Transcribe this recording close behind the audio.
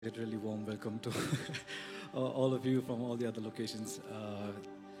A really warm welcome to all of you from all the other locations.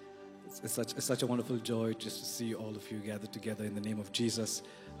 It's such a wonderful joy just to see all of you gathered together in the name of Jesus.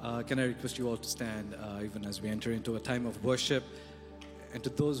 Can I request you all to stand even as we enter into a time of worship? And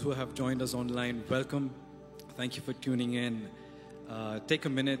to those who have joined us online, welcome. Thank you for tuning in. Take a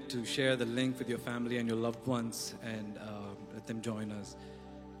minute to share the link with your family and your loved ones and let them join us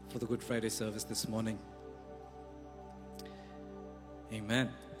for the Good Friday service this morning. Amen.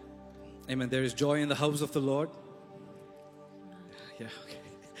 Amen. There is joy in the house of the Lord. Yeah,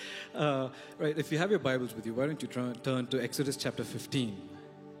 okay. Right, if you have your Bibles with you, why don't you turn to Exodus chapter 15.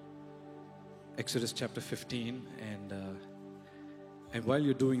 Exodus chapter 15. And while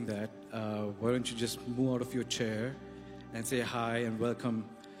you're doing that, why don't you just move out of your chair and say hi and welcome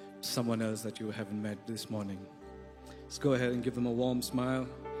someone else that you haven't met this morning. Let's go ahead and give them a warm smile.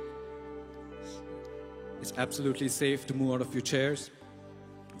 It's absolutely safe to move out of your chairs.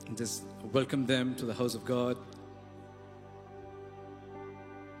 And just welcome them to the house of God.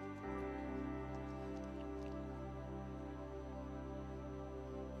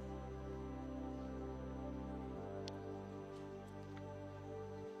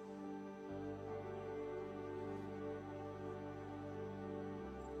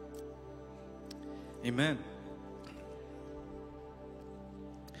 Amen.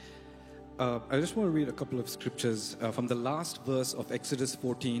 I just want to read a couple of scriptures from the last verse of Exodus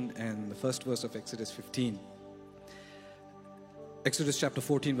 14 and the first verse of Exodus 15. Exodus chapter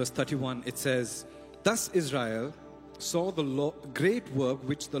 14 verse 31, it says, "Thus Israel saw the great work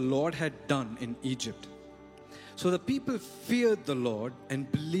which the Lord had done in Egypt. So the people feared the Lord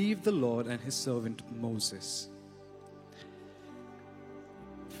and believed the Lord and his servant Moses."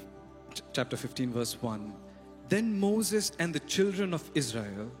 Chapter 15 verse 1, "Then Moses and the children of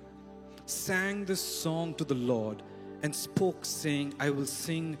Israel sang this song to the Lord and spoke, saying, I will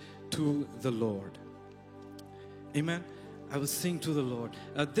sing to the Lord." Amen. I will sing to the Lord.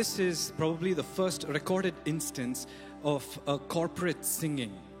 This is probably the first recorded instance of a corporate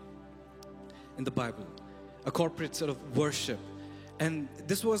singing in the Bible, a corporate sort of worship. And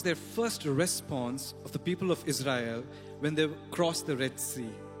this was their first response of the people of Israel when they crossed the Red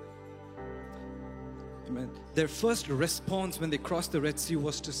Sea. Amen. Their first response when they crossed the Red Sea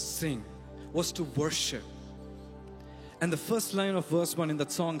was to sing, was to worship. And the first line of verse 1 in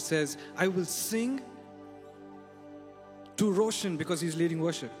that song says, I will sing to Roshan, because he's leading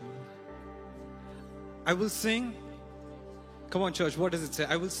worship. I will sing. Come on, church, what does it say?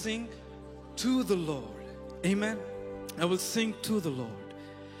 I will sing to the Lord. Amen. I will sing to the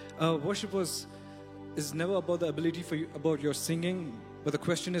Lord. Worship is never about the ability for you, about your singing, but the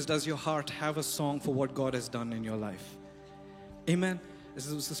question is, does your heart have a song for what God has done in your life? Amen.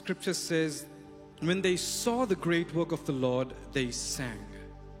 As the scripture says, when they saw the great work of the Lord, they sang.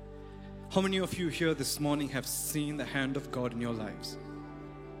 How many of you here this morning have seen the hand of God in your lives?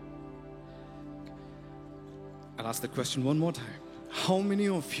 I'll ask the question one more time. How many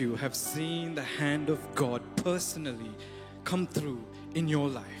of you have seen the hand of God personally come through in your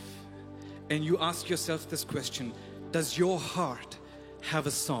life? And you ask yourself this question, does your heart have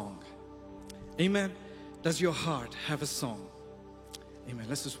a song? Amen. Does your heart have a song? Amen.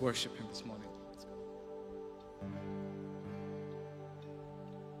 Let's just worship Him this morning.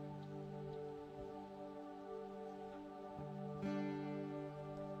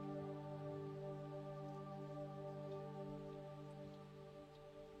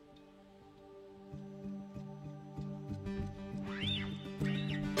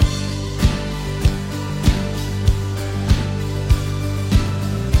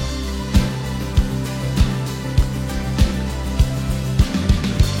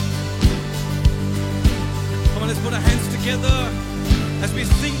 As we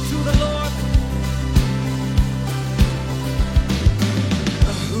sing to the Lord.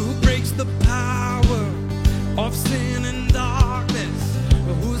 Who breaks the power of sin and darkness,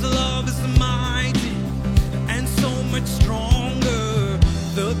 whose love is mighty and so much stronger,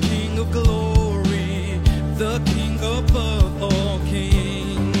 the King of glory, the King above all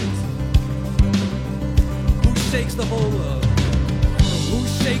kings, who shakes the whole world, who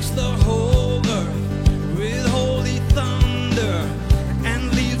shakes the whole earth with holy thunder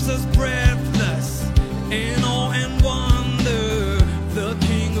and leaves us breathless in awe and wonder, the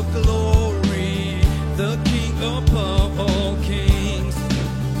King of glory, the King above all kings.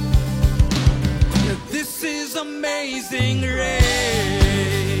 This is amazing grace.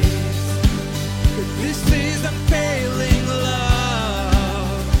 This is unfailing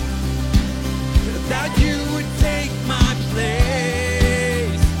love, that you would take my place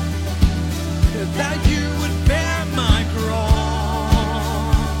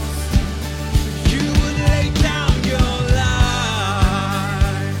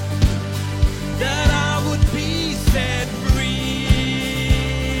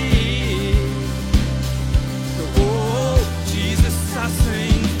I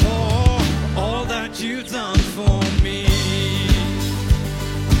sing for all that you've done for me.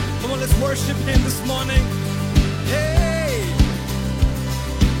 Come on, let's worship Him this morning. Hey!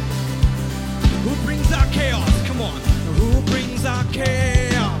 Who brings our chaos? Come on. Who brings our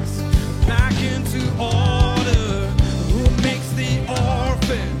chaos back into order? Who makes the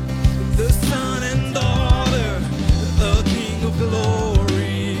orphan the son and daughter? The King of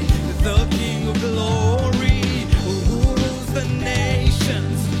glory, the King of glory, who rules the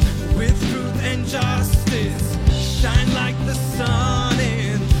nations with truth and justice. Shine like the sun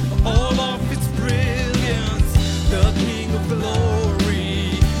in all of its brilliance. The King of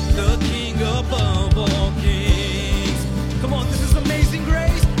glory, the King above all kings. Come on, this is amazing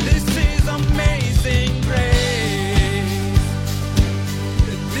grace. This is amazing grace.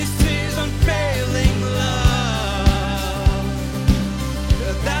 This is unfailing love.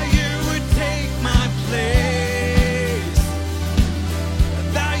 That you would take my place.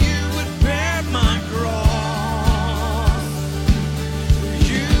 That you would bear my cross.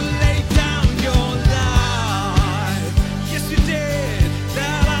 You laid down your life. Yes, you did.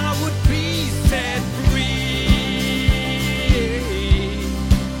 That I would be set free.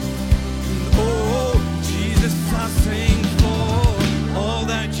 Oh, Jesus, I sing for all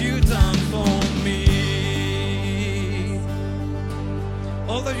that you've done for me.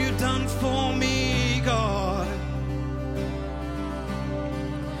 All that you've done for me, God.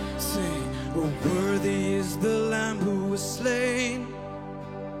 Sing, oh, worthy is the Lamb who was slain.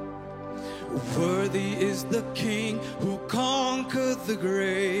 Worthy is the King who conquered the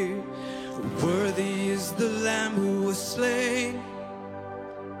grave. Worthy is the Lamb who was slain.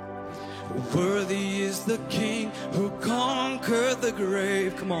 Worthy is the King who conquered the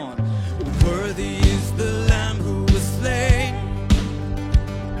grave. Come on. Worthy is the Lamb who was slain.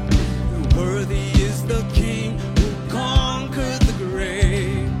 Worthy is the King who conquered the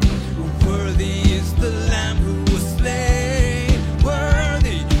grave. Worthy is the Lamb who was slain.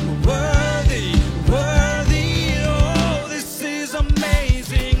 Worthy, worthy, worthy. Oh, this is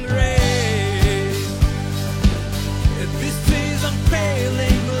amazing grace. This is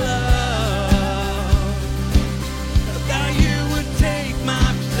unfailing love. That you would take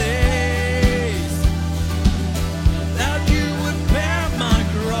my place. That you would bear my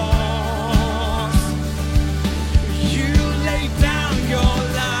cross. You laid down your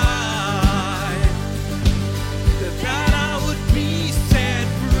life. That I would be set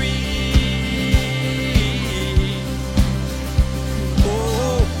free.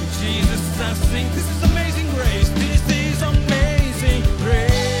 Oh, Jesus, I sing. This is amazing grace. This is amazing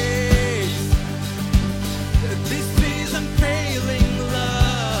grace. This is unfailing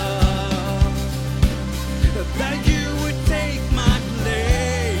love. That you would take my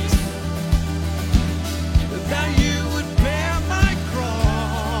place. That you would bear my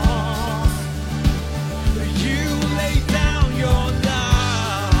cross. You laid down your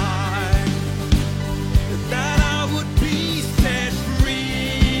life. That I would be set free.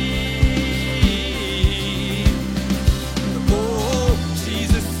 Oh,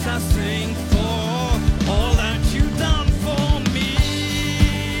 Jesus, I sing for all that you've done for me.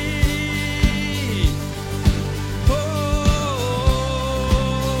 Oh,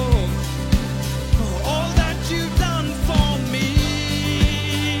 all that you've done for me.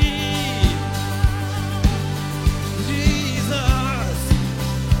 Jesus,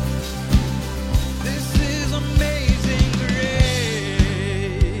 this is amazing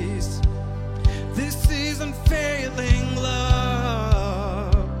grace. This is unfailing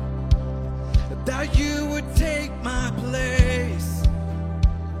love. That you would take my place.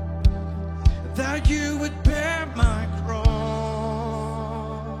 That you would bear my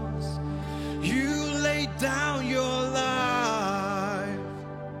cross. You laid down your life.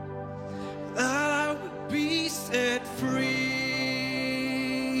 That I would be set free.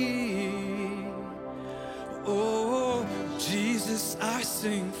 Oh, Jesus, I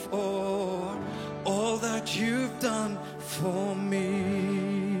sing for all that you've done for me.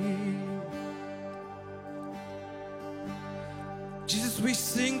 Jesus, we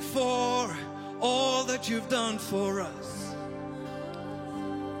sing for all that you've done for us.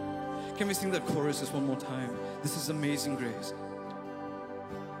 Can we sing that chorus just one more time? This is amazing grace.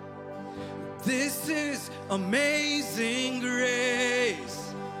 This is amazing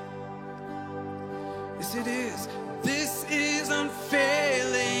grace. Yes, it is. This is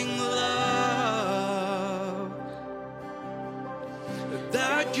unfailing love.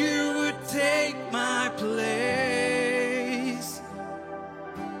 That you would take my place.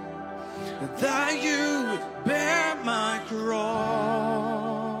 That you would bear my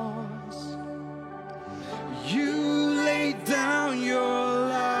cross. You laid down your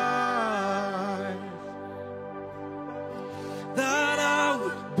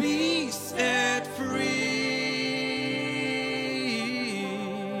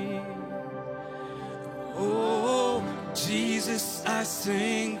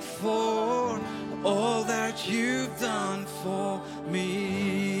sing for all that you've done for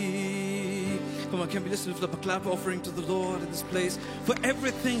me. Come on, can we just lift up a clap offering to the Lord in this place for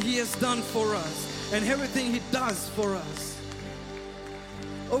everything He has done for us and everything He does for us.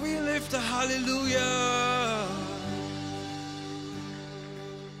 Oh, we lift a hallelujah.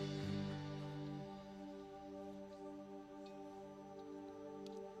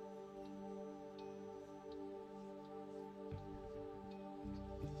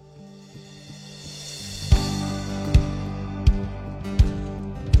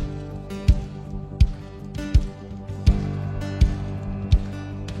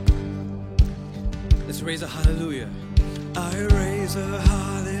 Let's raise a hallelujah. I raise a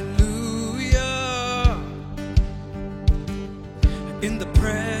hallelujah in the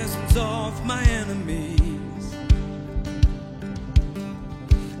presence of my enemies.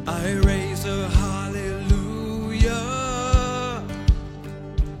 I raise a hallelujah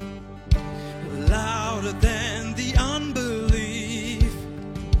louder than the unbelief.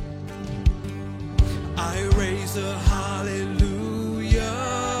 I raise a hallelujah.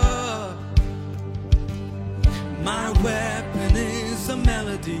 My weapon is a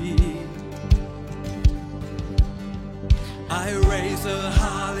melody. I raise a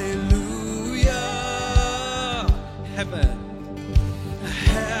hallelujah.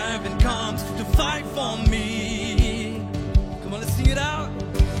 Heaven comes to fight for me. Come on, let's sing it out.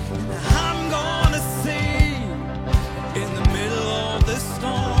 I'm gonna sing in the middle of the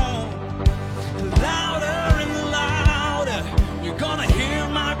storm, louder and louder. You're gonna hear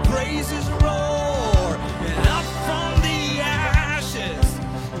my praises roar, and up from the ashes,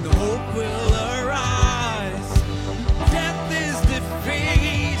 the hope will arise. Death is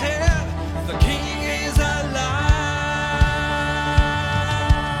defeated, the King is alive.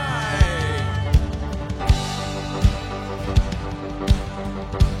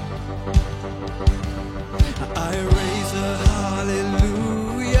 I raise a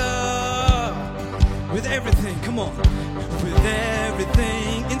hallelujah with everything, come on, with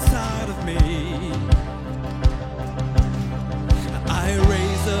everything inside of me. I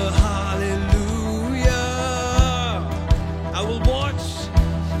raise a hallelujah. I will watch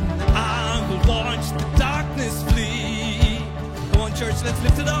the darkness flee. Come on, church, let's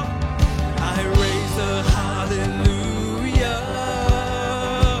lift it up. I raise a hallelujah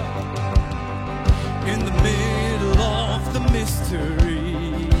in the middle of the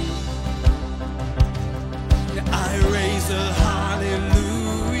mystery. I raise a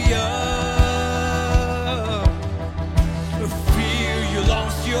hallelujah. Fear you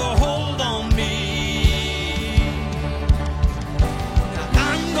lost your hold on me.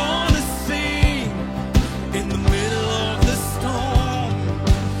 I'm gonna sing in the middle of the storm,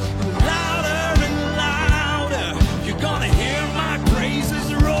 louder and louder. You're gonna hear my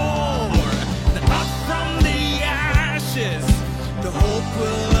praises roar. Up from the ashes, the hope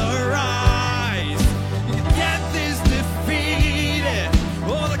will arise. Death is defeated.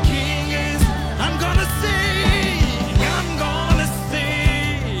 Oh, the King is. I'm gonna sing. I'm gonna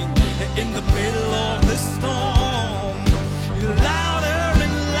sing in the middle of the storm, louder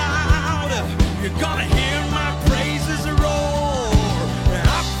and louder. You're gonna hear my praises roar.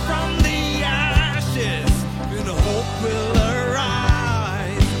 Up from the ashes, and hope will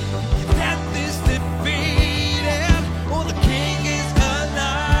arise. Death is defeated. Oh, the King is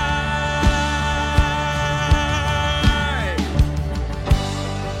alive.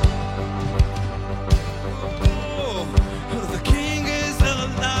 Oh, the King is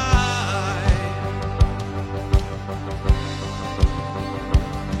alive.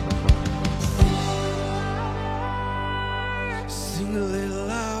 Sing a little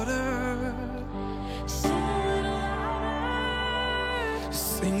louder. Sing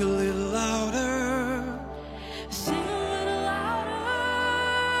a little louder. Sing a little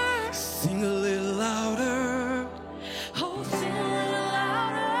louder. Sing a little louder. Oh, sing a little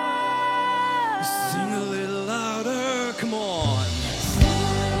louder. Sing a little louder. Come on. Sing a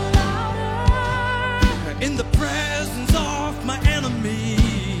little louder. In the presence of my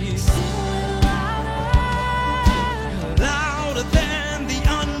enemies, Sing a little louder. louder than the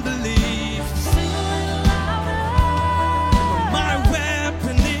unbelief. Sing a little louder. My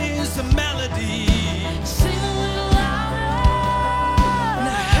weapon is a melody.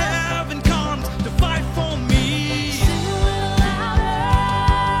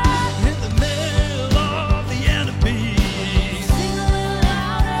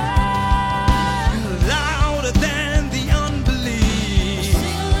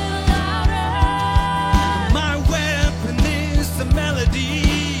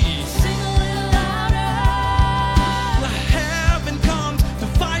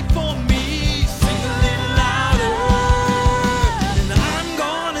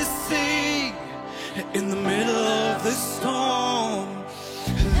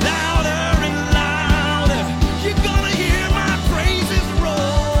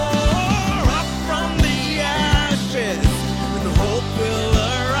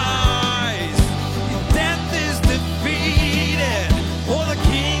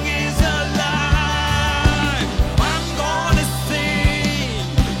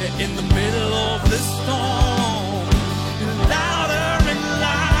 in the middle of the storm. Louder and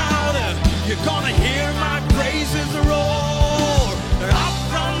louder, you're gonna hear my praises roar. Up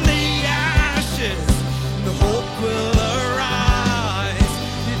from the ashes, the hope will arise.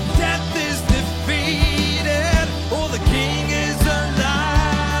 Death is defeated, oh, the King is alive.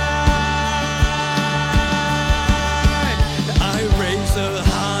 I raise a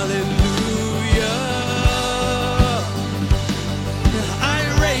hallelujah. I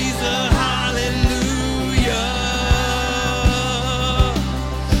raise a hallelujah.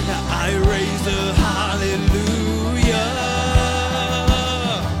 I raise a hallelujah.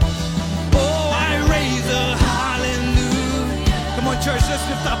 Oh, I raise a hallelujah. Come on, church, let's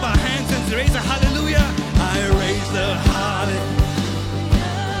lift up our hands and raise a hallelujah. I raise a hallelujah.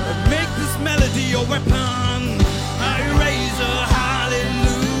 Make this melody your weapon. I raise a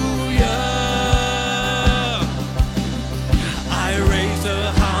hallelujah. I raise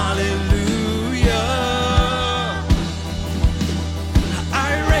a hallelujah.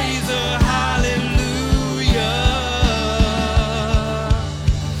 I raise a hallelujah.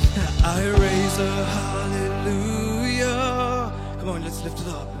 I raise a hallelujah. Come on, let's lift it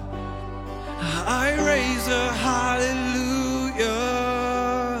up. I raise a hallelujah.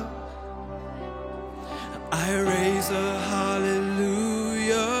 I raise a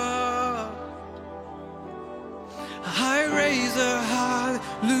hallelujah. I raise a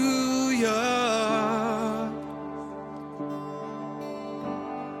hallelujah.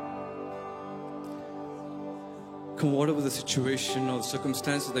 Come, whatever the situation or the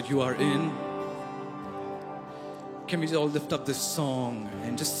circumstances that you are in, can we all lift up this song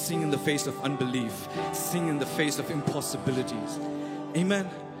and just sing in the face of unbelief, sing in the face of impossibilities? Amen.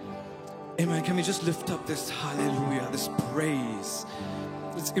 Amen. Can we just lift up this hallelujah, this praise?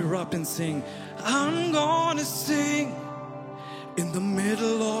 Let's erupt and sing. I'm gonna sing in the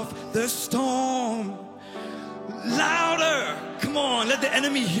middle of the storm. Louder. Come on, let the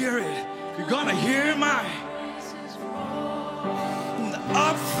enemy hear it. You're gonna hear my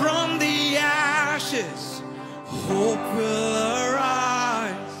up from the ashes, hope will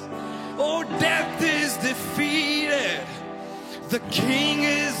arise. Oh, death is defeated. The King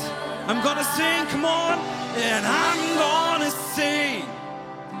is. I'm gonna sing, come on, and I'm gonna sing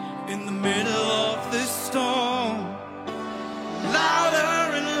in the middle of this storm.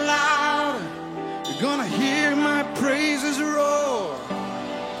 Louder and louder, you're gonna hear my praises roar.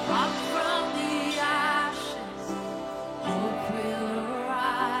 Up from the ashes, hope will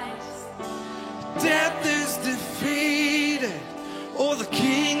arise. Death is defeated, oh, the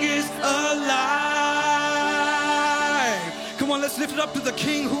King is alive. Come on, let's lift it up to the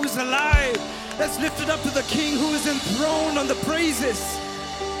King who is alive. Let's lift it up to the King who is enthroned on the praises.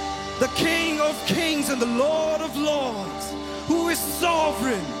 The King of kings and the Lord of lords, who is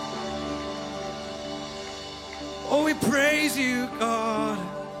sovereign. Oh, we praise you, God.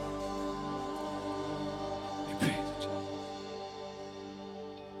 We praise you.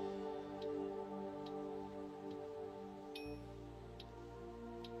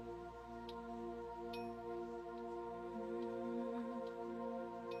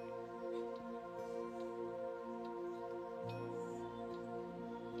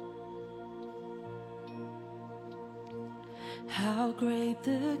 How great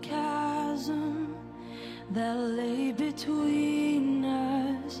the chasm that lay between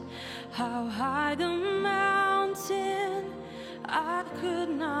us. How high the mountain I could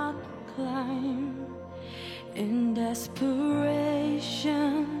not climb. In desperation,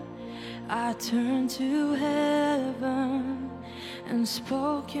 I turned to heaven and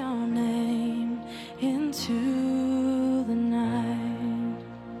spoke your name into the night.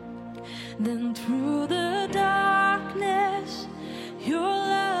 Then through the darkness, your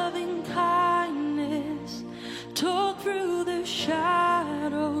loving kindness tore through the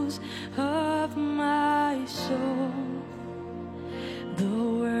shadows of my soul. The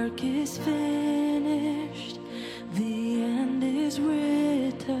work is finished, the end is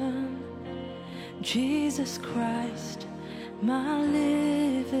written. Jesus Christ, my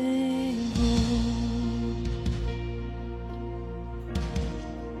living hope.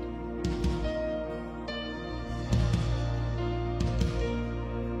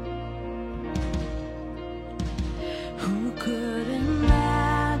 Who could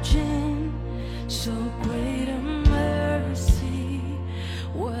imagine so great a mercy?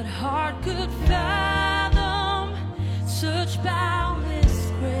 What heart could fathom such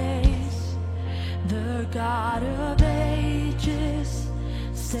boundless grace? The God of ages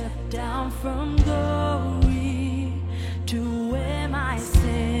stepped down from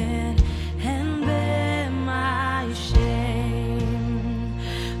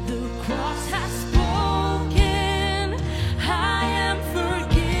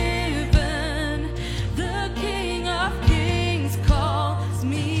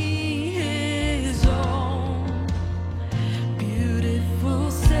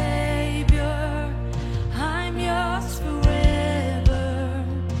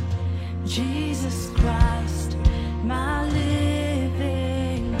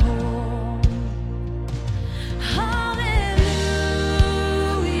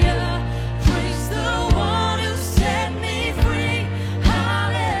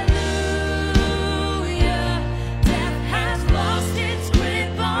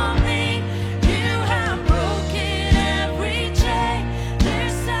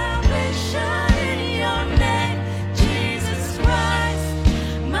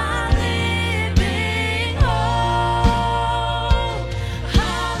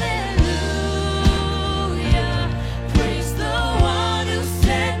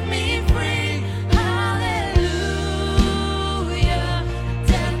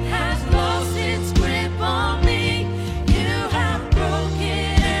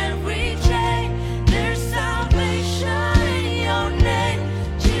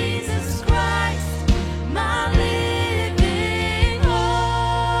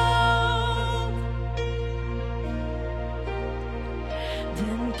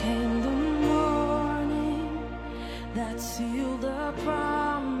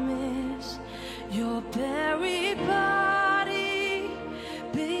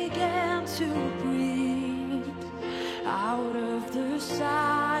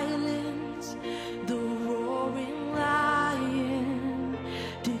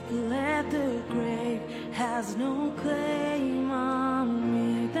has no claim on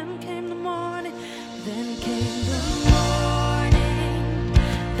me. Then came the morning, then came the morning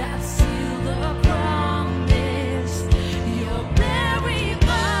that sealed the promise. Your very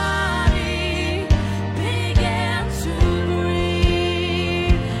body began to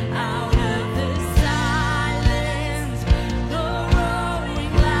breathe out of the silence. The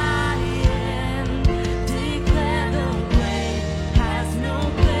roaring lion declared the grave has no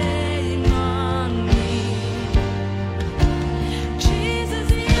claim on me. Jesus,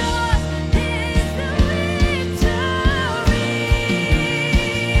 yours is the victory.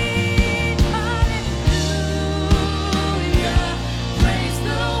 Hallelujah. Praise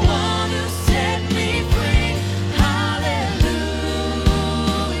the one who set me free. Hallelujah.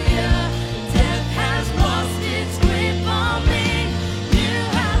 Death has lost its grip on me. You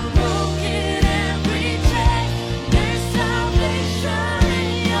have broken every chain. There's salvation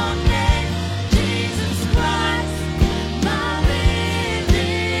in your name. Jesus Christ, my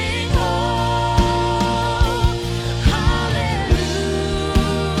living hope. Hallelujah.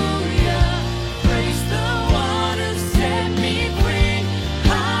 Praise the one who set me free.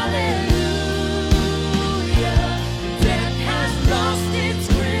 Hallelujah. Death has lost its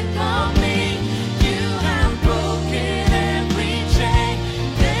grip on me. You have broken every chain.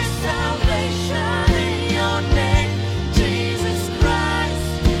 There's salvation in your name. Jesus Christ,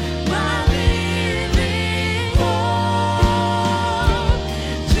 my living hope.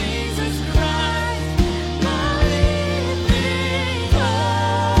 Jesus Christ, my living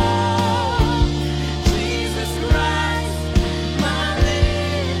hope. Jesus Christ, my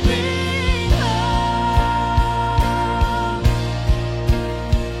living hope.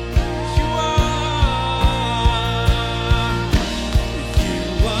 You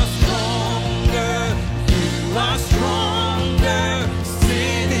are stronger. You are stronger.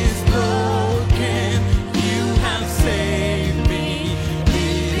 Sin is broken. You have saved me.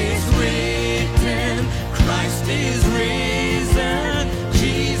 It is written. Christ is risen.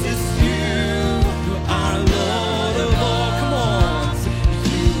 Jesus, you are Lord of all. Come on.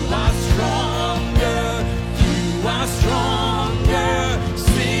 You are stronger. You are stronger.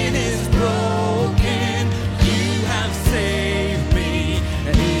 Sin is broken. You have saved me.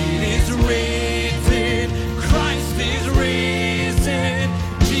 It is written. Christ is risen.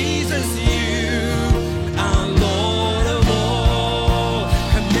 Jesus, you are Lord of all.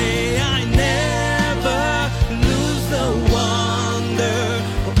 And may I never lose the wonder,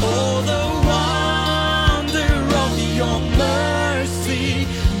 oh, the wonder of your mercy.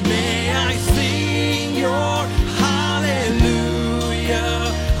 May I sing your hallelujah,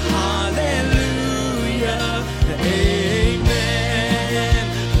 hallelujah, amen.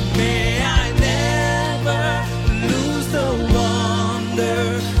 May I never lose the wonder,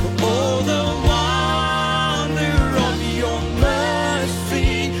 oh, the wonder of your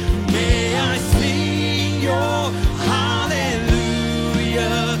mercy. May I sing your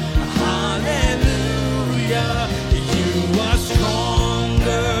hallelujah, hallelujah. You are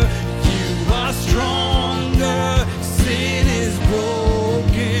stronger, you are stronger. Sin is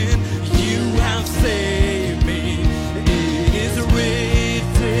broken, you have saved me. It is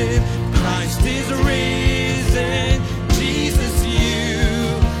written, Christ is risen. Jesus, you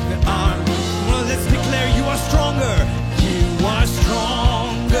are. Well, let's declare you are stronger. You are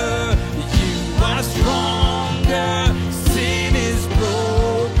stronger. You are stronger. Sin is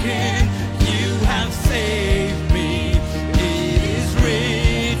broken. You have saved me. It is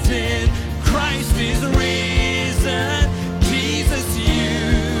written. Christ is risen. Jesus,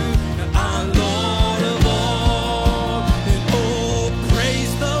 you are Lord of all. And oh,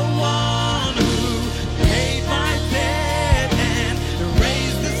 praise the one who paid my debt and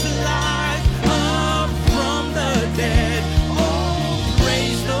raised this life up from the dead. Oh,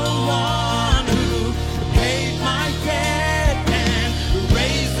 praise the one who paid my debt and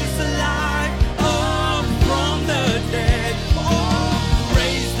raised this life up from the dead. Oh,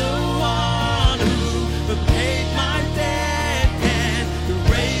 praise the one who paid my debt and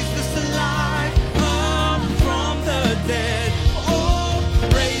raised this life up from the dead. Oh,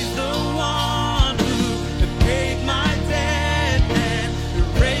 praise the one who paid my debt and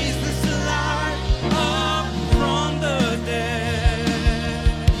raised this life up from the dead.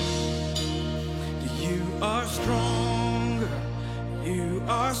 You are stronger. You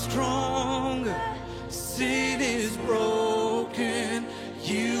are stronger. Sin is broken.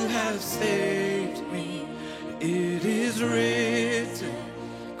 You have saved me. It is written.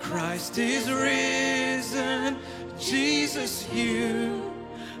 Christ is risen. Jesus, you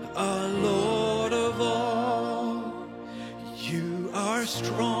are Lord of all. You are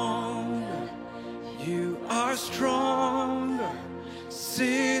stronger. You are stronger.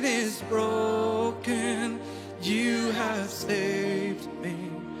 Sin is broken. You have saved me.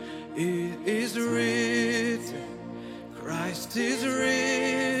 It is written. Christ is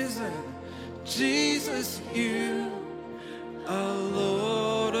risen. Jesus, you are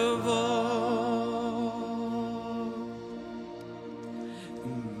Lord of all.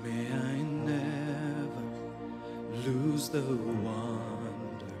 May I never lose the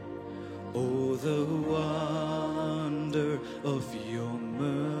wonder, oh, the wonder of your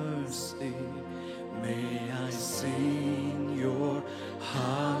mercy. May I sing your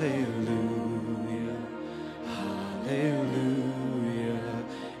hallelujah, hallelujah,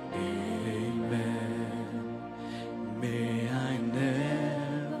 amen. May I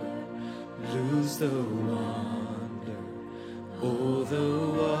never lose the wonder, oh, the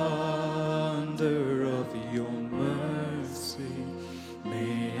wonder of your mercy.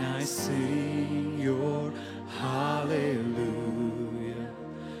 May I sing your hallelujah,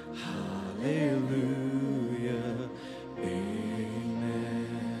 hallelujah, amen.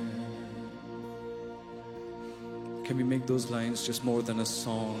 Can we make those lines just more than a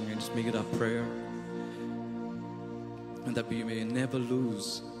song and just make it our prayer? And that we may never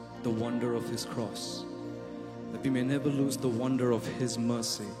lose the wonder of His cross, that we may never lose the wonder of His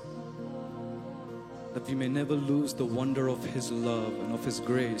mercy, that we may never lose the wonder of His love and of His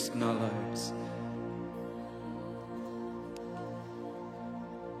grace in our lives.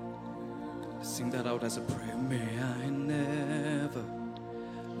 Sing that out as a prayer. May I never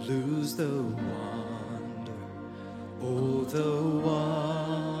lose the wonder, oh, the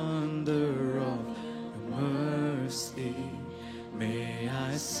wonder of your mercy. May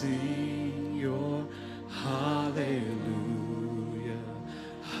I sing your hallelujah,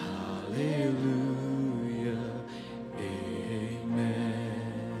 hallelujah, amen.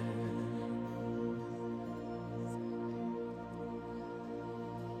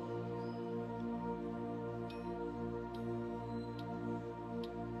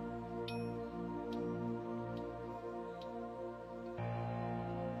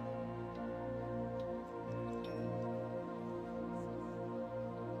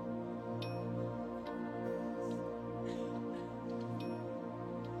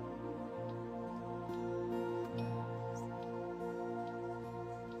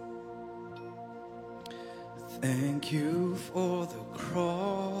 Thank you for the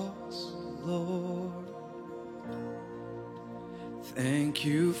cross, Lord. Thank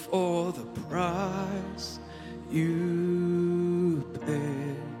you for the price you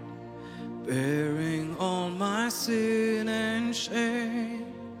paid, bearing all my sin and shame.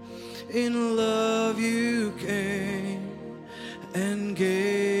 In love you came and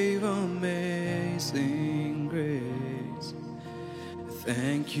gave amazing grace.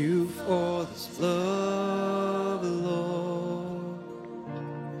 Thank you for this love, Lord.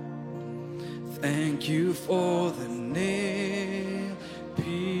 Thank you for the nail-pierced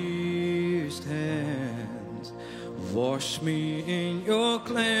hands. Wash me in your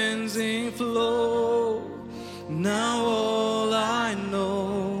cleansing flow. Now all I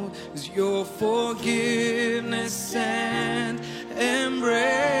know is your forgiveness and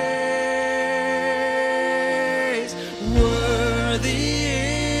embrace. Worthy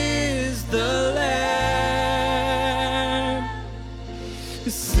is the Lamb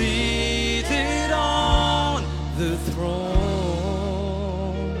seated on the throne.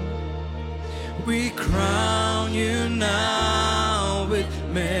 We crown you now with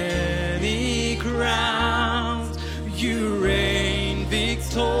many crowns. You reign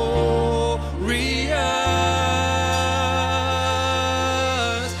victorious,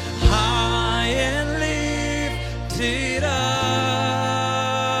 high and lifted up,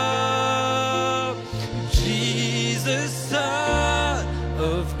 Jesus, Son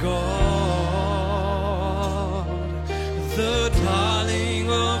of God, the darling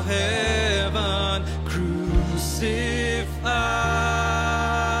of heaven, crucified.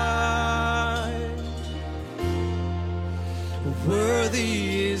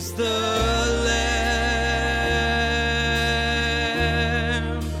 Worthy is the Lamb.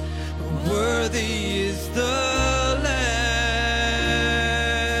 Worthy is the Lamb.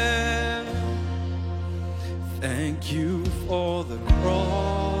 Thank you for the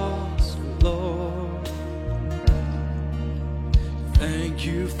cross, Lord. Thank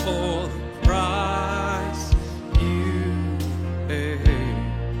you for the price you paid,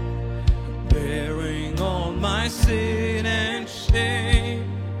 bearing all my sin and shame.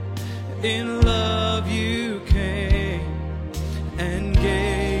 In love you came and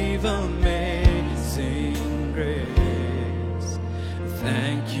gave amazing grace.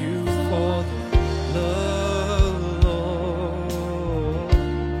 Thank you for the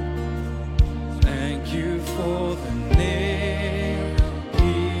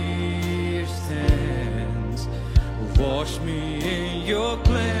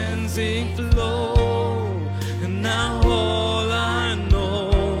cleansing flow. And now all I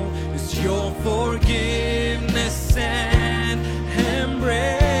know is your forgiveness and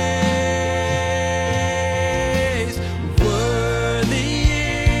embrace. Worthy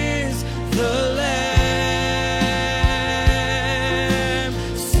is the Lamb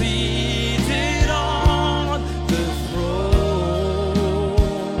seated on the throne.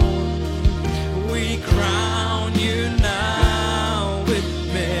 We crown you now with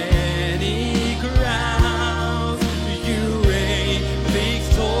many crowns. You reign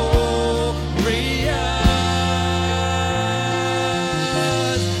victorious,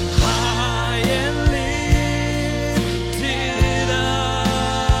 high and lifted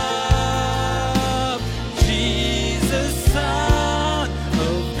up, Jesus, Son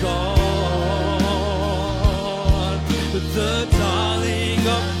of God, the darling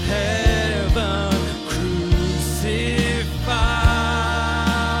of heaven, crucified.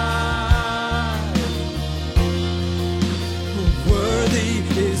 Worthy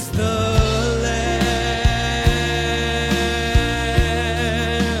is the Lamb.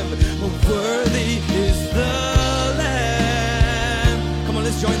 Worthy is the Lamb. Come on,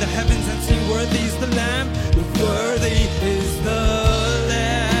 let's join the heavens and sing, worthy is the Lamb. Worthy is the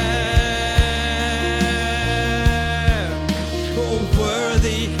Lamb. Oh,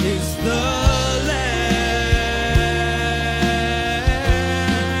 worthy is the Lamb.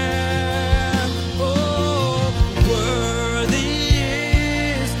 Oh, worthy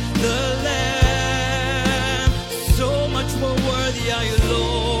is the Lamb. So much more worthy are you,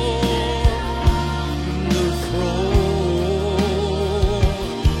 Lord. The throne.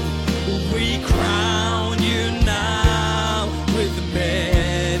 We crown you now with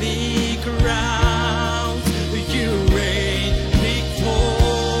many crowns. You reign victorious,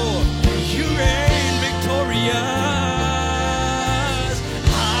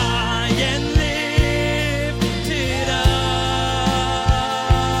 high and lifted up,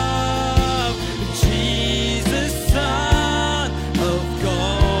 Jesus, Son of God,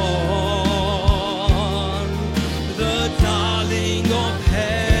 the darling of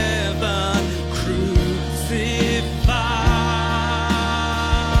heaven, crucified.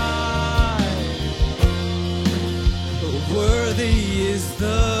 Worthy is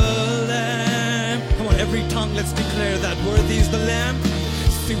the Lamb. Come on, every tongue, let's declare that. Worthy is the Lamb.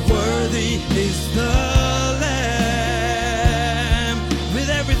 See, worthy is the Lamb. With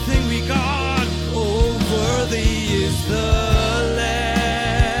everything we got, oh, worthy is the Lamb.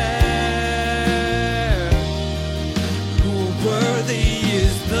 Oh, worthy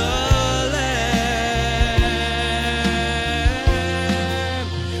is the Lamb.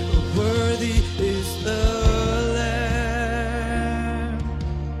 Worthy is the Lamb.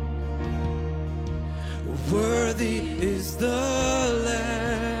 Worthy is the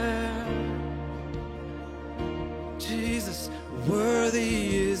Lamb. Jesus, worthy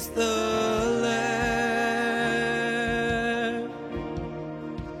is the Lamb.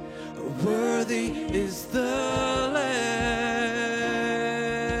 Worthy is the Lamb.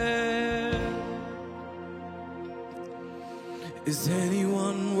 Is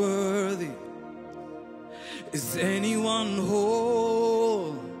anyone worthy? Is anyone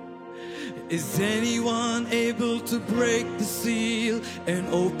whole? Is anyone able to break the seal and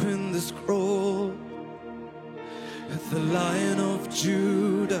open the scroll? The Lion of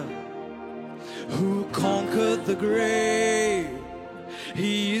Judah, who conquered the grave.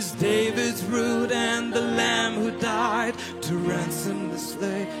 He is David's root and the Lamb who died to ransom the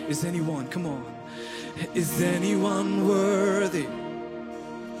slave. Is anyone, come on, is anyone worthy?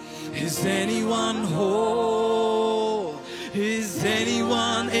 Is anyone whole? Is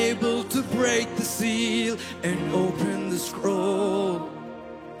anyone able to break the seal and open the scroll?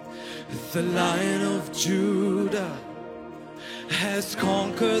 The Lion of Judah has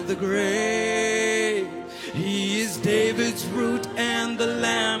conquered the grave. He is David's root and the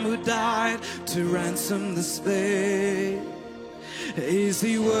Lamb who died to ransom the slave. Is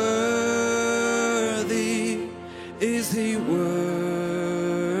he worthy? Is he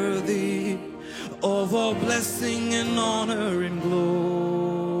worthy of all blessing and honor and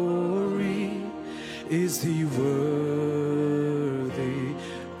glory? Is he worthy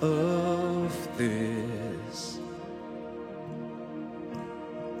of this?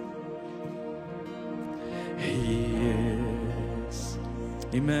 He is.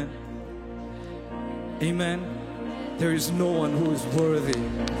 Amen. Amen. There is no one who is worthy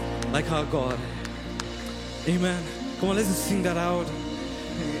like our God. Amen. Come on, let's just sing that out.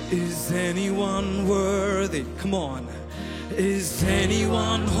 Is anyone worthy? Come on. Is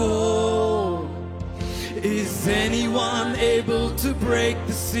anyone whole? Is anyone able to break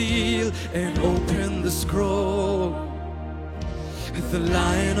the seal and open the scroll? The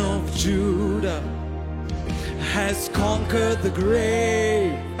Lion of Judah has conquered the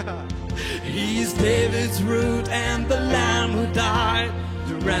grave. He is David's root and the Lamb who died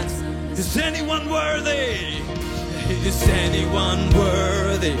to ransom. Is anyone worthy? Is anyone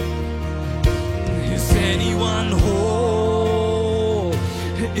worthy? Is anyone whole?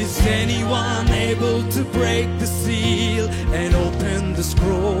 Is anyone able to break the seal and open the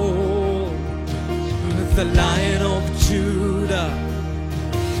scroll? The Lion of Judah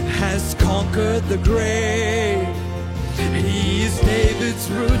has conquered the grave. He is David's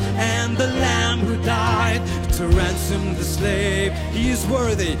root and the Lamb who died to ransom the slave. He is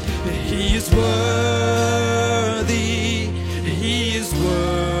worthy. He is worthy. He is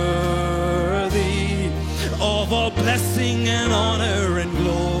worthy of all blessing and honor and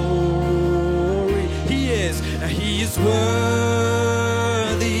glory. He is worthy.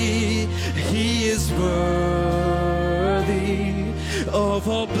 He is worthy of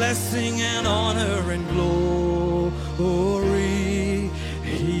all blessing and honor and glory.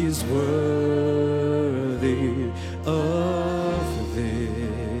 He is worthy of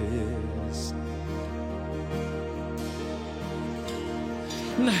this.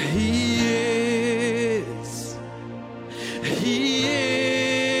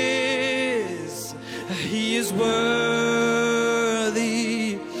 He is worthy.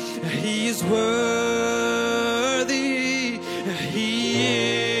 He is worthy.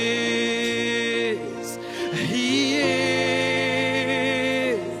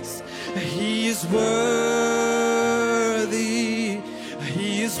 He is worthy.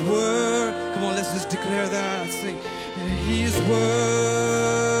 He is worthy. Come on, let's just declare that. Sing. He is worthy.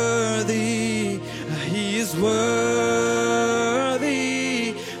 He is worthy.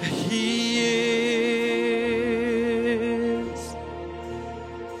 He is.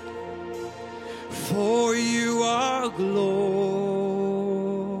 For you are glorious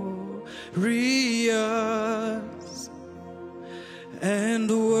and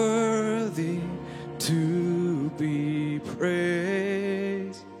worthy to be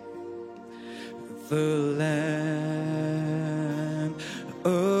praised. The Lamb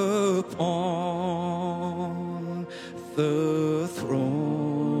upon the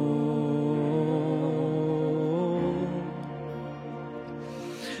throne,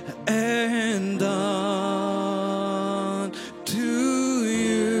 and unto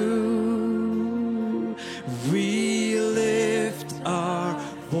you we lift our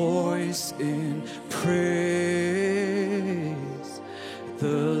voice in praise. The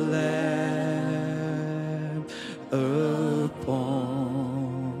Lamb upon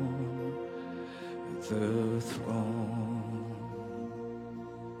the throne.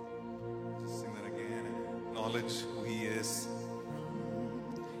 Sing that again and acknowledge who He is.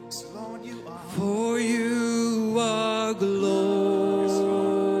 So Lord, you are. For you are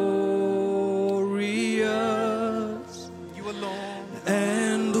glorious You alone.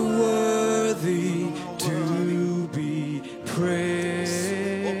 and worthy to be praised.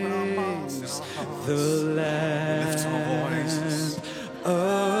 Open our mouths and our hearts. The Lift our voices.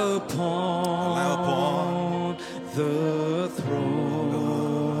 Lamb upon the throne,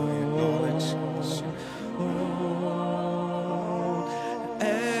 Acknowledge.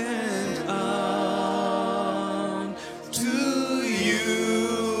 and unto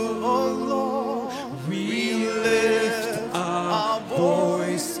you, Oh Lord, we lift our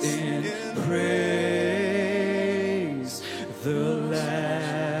voice in praise. The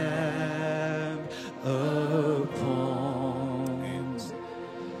Lamb upon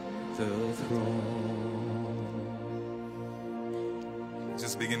the throne.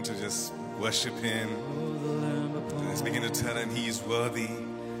 just begin to just worship Him. The Lamb upon Let's begin to tell Him He is worthy.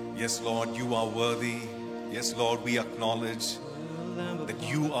 Yes, Lord, you are worthy. Yes, Lord, we acknowledge the Lamb that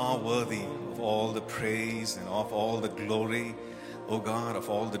you are worthy of all the praise and of all the glory, oh God, of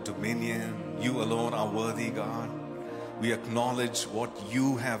all the dominion. You alone are worthy, God. We acknowledge what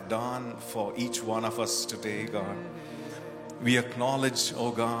you have done for each one of us today, God. We acknowledge,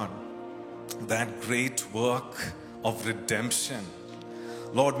 oh God, that great work of redemption.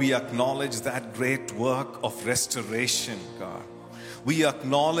 Lord, we acknowledge that great work of restoration, God. We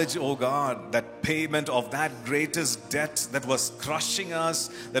acknowledge, oh God, that payment of that greatest debt that was crushing us,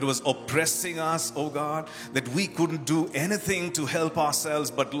 that was oppressing us, oh God, that we couldn't do anything to help ourselves.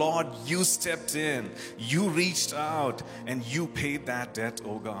 But Lord, you stepped in, you reached out, and you paid that debt,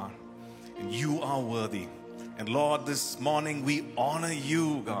 oh God. And you are worthy. And Lord, this morning we honor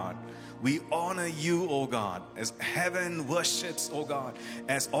you, God. We honor you, O God, as heaven worships, O God,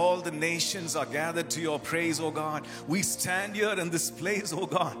 as all the nations are gathered to your praise, O God. We stand here in this place, O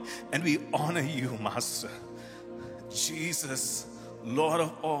God, and we honor you, Master. Jesus, Lord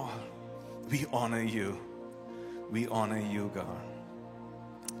of all, we honor you. We honor you, God.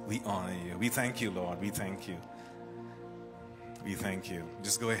 We honor you. We thank you, Lord. We thank you. We thank you.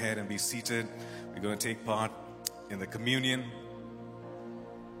 Just go ahead and be seated. We're going to take part in the communion,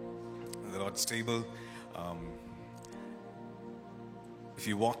 the Lord's table. If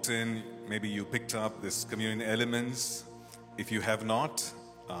you walked in, maybe you picked up this communion elements. If you have not,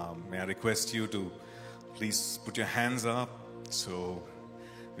 may I request you to please put your hands up so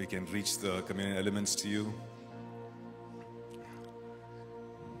we can reach the communion elements to you.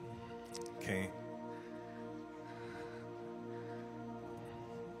 Okay.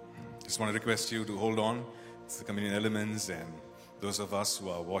 Just want to request you to hold on. It's the communion elements, and those of us who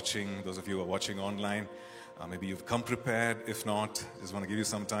are watching, those of you who are watching online, maybe you've come prepared. If not, just want to give you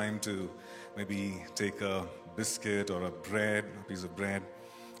some time to maybe take a biscuit or a piece of bread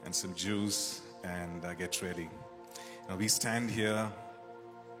and some juice and get ready. We stand here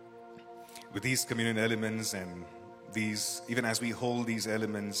with these communion elements, and these, even as we hold these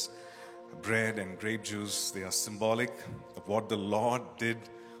elements, bread and grape juice, they are symbolic of what the Lord did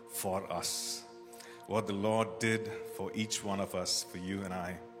for us, what the Lord did for each one of us, for you and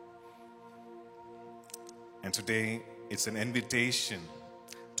I. And today, it's an invitation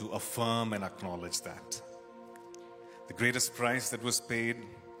to affirm and acknowledge that. The greatest price that was paid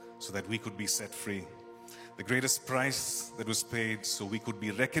so that we could be set free. The greatest price that was paid so we could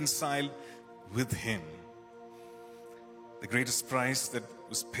be reconciled with Him. The greatest price that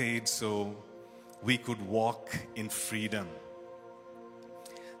was paid so we could walk in freedom.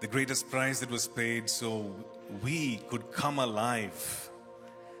 The greatest price that was paid so we could come alive.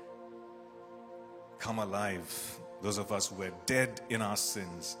 Come alive. Those of us who were dead in our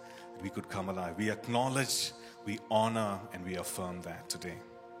sins, we could come alive. We acknowledge, we honor, and we affirm that today.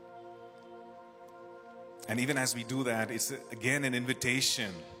 And even as we do that, it's again an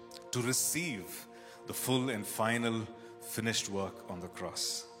invitation to receive the full and final finished work on the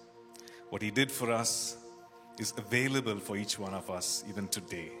cross. What He did for us is available for each one of us even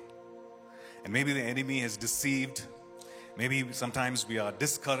today. And maybe the enemy has deceived. Maybe sometimes we are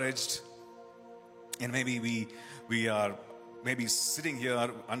discouraged. And maybe we are maybe sitting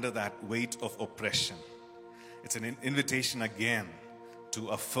here under that weight of oppression. It's an invitation again to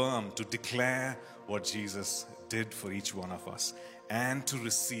affirm, to declare what Jesus did for each one of us, and to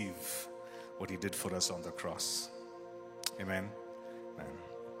receive what He did for us on the cross. Amen. Amen.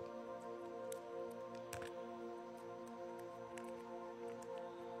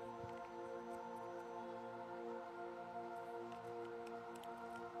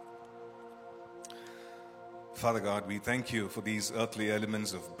 Father God, we thank you for these earthly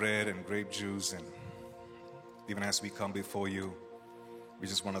elements of bread and grape juice, and even as we come before you, we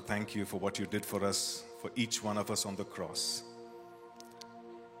just want to thank you for what you did for us, for each one of us on the cross.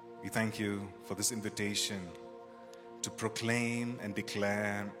 We thank you for this invitation to proclaim and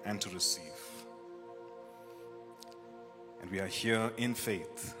declare and to receive. And we are here in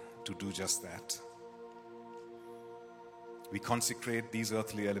faith to do just that. We consecrate these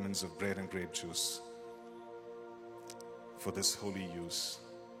earthly elements of bread and grape juice for this holy use.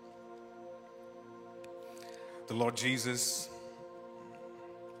 The Lord Jesus,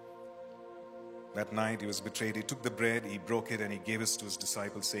 that night He was betrayed, He took the bread, He broke it, and He gave it to His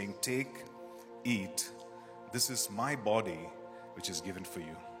disciples, saying, "Take, eat, this is my body, which is given for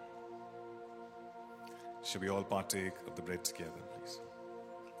you." Shall we all partake of the bread together, please?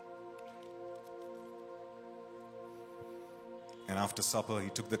 And after supper, He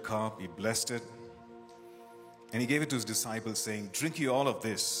took the cup, He blessed it, and He gave it to His disciples, saying, "Drink ye all of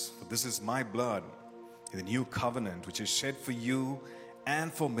this, for this is my blood in the new covenant, which is shed for you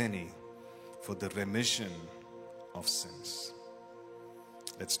and for many for the remission of sins."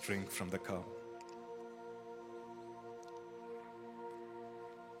 Let's drink from the cup.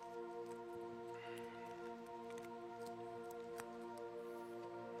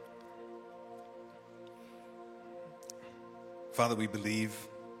 Father, we believe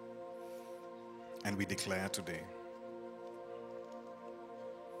and we declare today.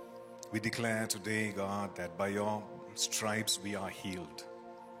 We declare today, God, that by your stripes we are healed.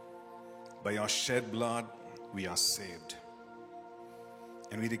 By your shed blood we are saved.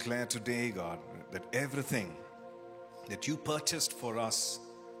 And we declare today, God, that everything that you purchased for us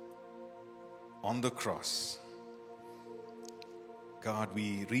on the cross, God,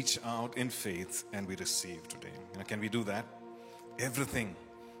 we reach out in faith and we receive today. Can we do that? Everything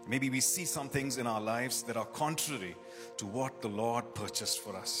maybe we see some things in our lives that are contrary to what the Lord purchased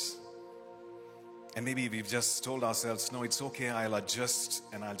for us. And maybe we've just told ourselves, no, it's okay, I'll adjust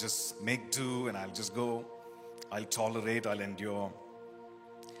and I'll just make do and I'll just go. I'll tolerate, I'll endure.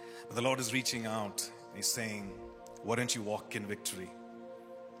 But the Lord is reaching out. He's saying, why don't you walk in victory?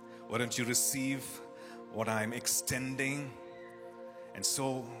 Why don't you receive what I'm extending? And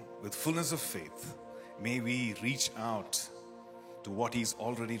so, with fullness of faith, may we reach out to what He's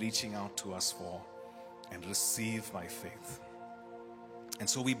already reaching out to us for and receive by faith. And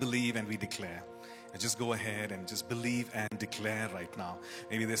so we believe and we declare. And just go ahead and just believe and declare right now.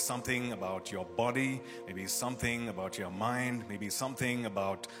 Maybe there's something about your body, maybe something about your mind, maybe something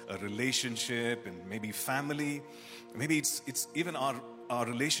about a relationship and maybe family. Maybe it's even our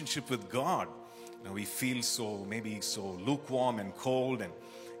relationship with God. You know, we feel so lukewarm and cold, and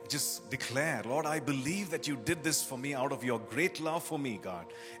just declare, Lord, I believe that you did this for me out of your great love for me, God.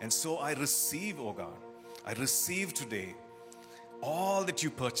 And so I receive, oh God, I receive today all that you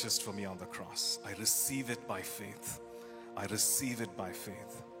purchased for me on the cross. I receive it by faith. I receive it by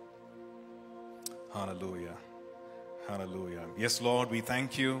faith. Hallelujah. Hallelujah. Yes, Lord, we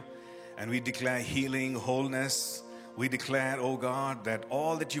thank you and we declare healing, wholeness. We declare, oh God, that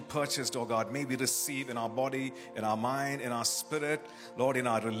all that you purchased, oh God, may we receive in our body, in our mind, in our spirit, Lord, in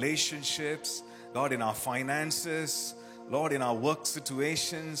our relationships, Lord, in our finances, Lord, in our work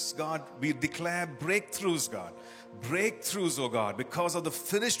situations, God, we declare breakthroughs, God. Breakthroughs, oh God, because of the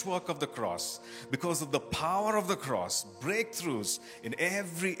finished work of the cross, because of the power of the cross, breakthroughs in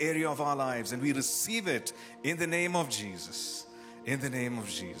every area of our lives, and we receive it in the name of Jesus. In the name of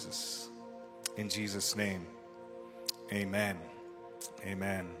Jesus. In Jesus' name. Amen.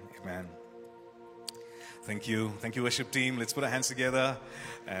 Amen. Amen. Thank you. Thank you, worship team. Let's put our hands together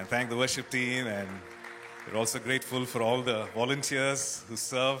and thank the worship team. And we're also grateful for all the volunteers who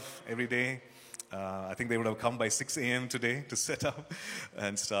serve every day. I think they would have come by 6 a.m. today to set up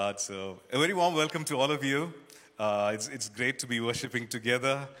and start. So a very warm welcome to all of you. It's great to be worshiping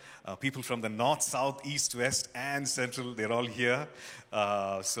together. People from the north, south, east, west, and central, they're all here.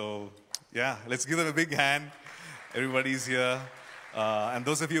 So yeah, let's give them a big hand. Everybody's here. And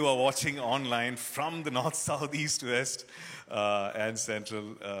those of you who are watching online from the north, south, east, west, and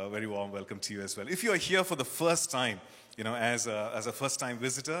central, very warm welcome to you as well. If you are here for the first time, you know, as a first-time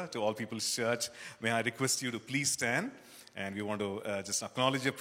visitor to All People's Church, may I request you to please stand, and we want to just acknowledge your